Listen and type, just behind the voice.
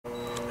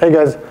Hey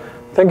guys,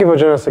 thank you for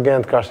joining us again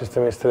at Car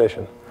System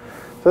Installation.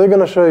 So we're going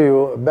to show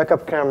you a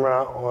backup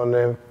camera on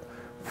a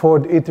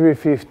Ford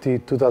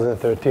E350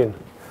 2013.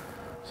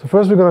 So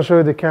first we're going to show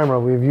you the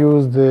camera. We've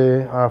used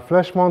our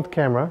flash mount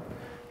camera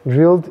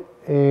drilled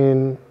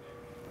in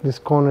this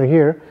corner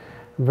here,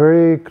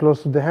 very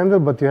close to the handle,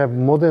 but you have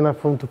more than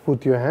enough room to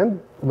put your hand.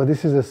 But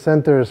this is as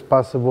center as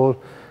possible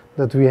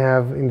that we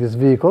have in this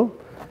vehicle.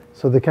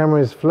 So the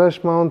camera is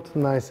flash mount,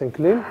 nice and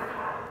clean.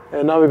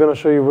 And now we're going to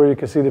show you where you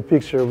can see the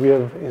picture. We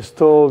have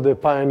installed the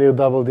Pioneer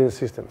double-DIN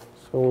system.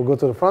 So we'll go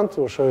to the front,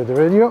 we'll show you the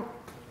radio.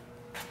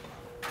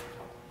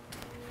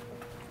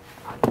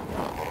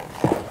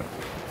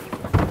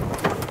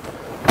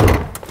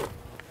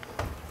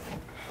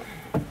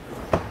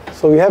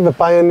 So we have a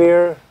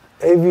Pioneer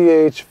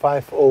AVH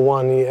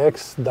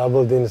 501EX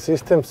double-DIN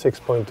system,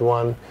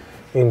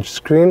 6.1-inch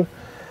screen.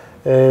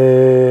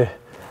 We're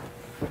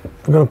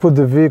going to put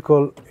the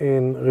vehicle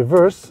in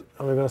reverse,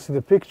 and we're going to see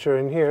the picture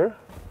in here.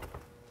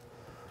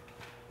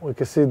 We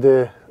can see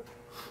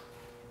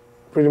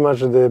pretty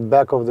much the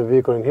back of the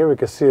vehicle in here. We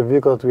can see a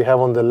vehicle that we have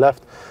on the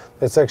left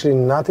that's actually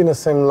not in the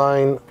same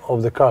line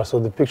of the car, so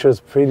the picture is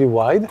pretty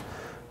wide.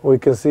 We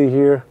can see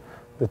here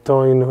the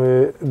towing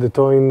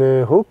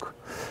hook,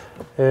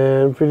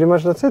 and pretty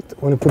much that's it.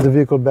 When we put the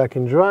vehicle back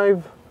in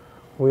drive,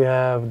 we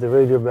have the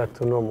radio back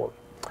to normal.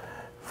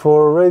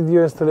 For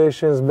radio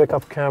installations,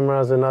 backup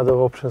cameras, and other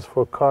options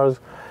for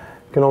cars,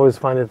 you can always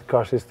find it at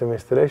Car System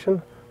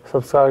Installation.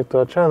 Subscribe to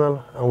our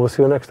channel, and we'll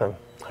see you next time.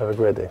 Have a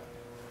great day.